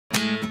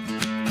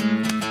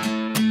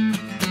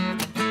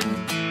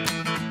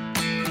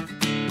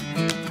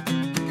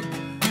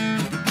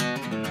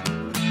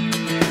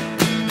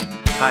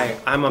Hi,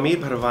 I'm Amir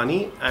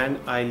Bharwani and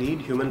I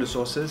lead human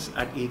resources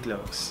at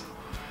eClerx.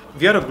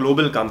 We are a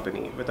global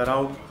company with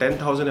around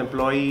 10,000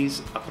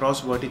 employees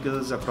across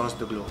verticals across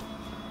the globe.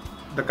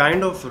 The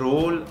kind of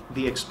role,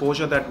 the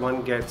exposure that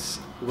one gets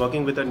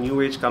working with a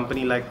new age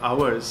company like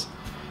ours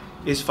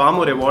is far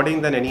more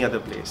rewarding than any other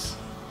place.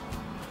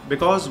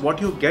 Because what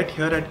you get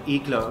here at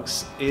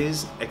eClerx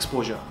is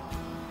exposure.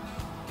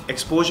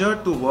 Exposure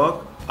to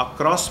work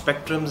across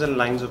spectrums and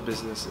lines of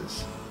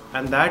businesses.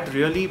 And that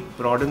really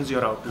broadens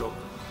your outlook.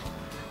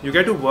 You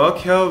get to work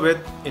here with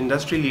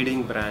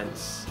industry-leading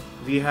brands.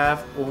 We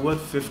have over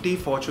 50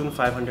 Fortune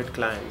 500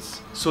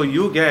 clients. So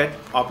you get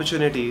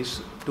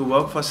opportunities to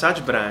work for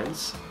such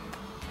brands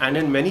and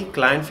in many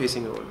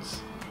client-facing roles.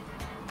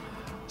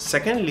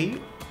 Secondly,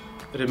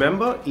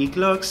 remember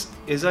eClerx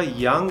is a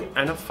young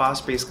and a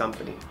fast-paced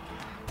company.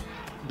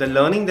 The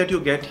learning that you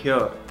get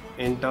here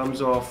in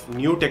terms of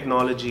new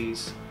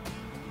technologies,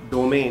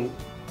 domain,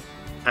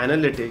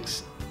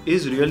 analytics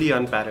is really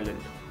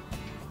unparalleled.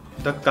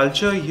 The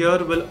culture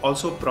here will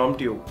also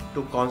prompt you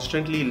to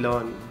constantly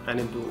learn and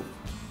improve.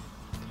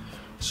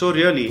 So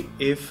really,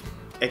 if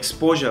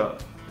exposure,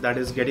 that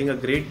is getting a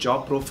great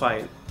job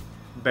profile,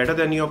 better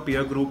than your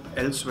peer group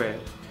elsewhere,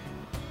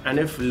 and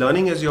if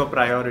learning is your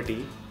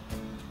priority,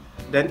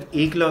 then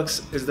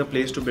eClerx is the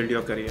place to build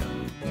your career.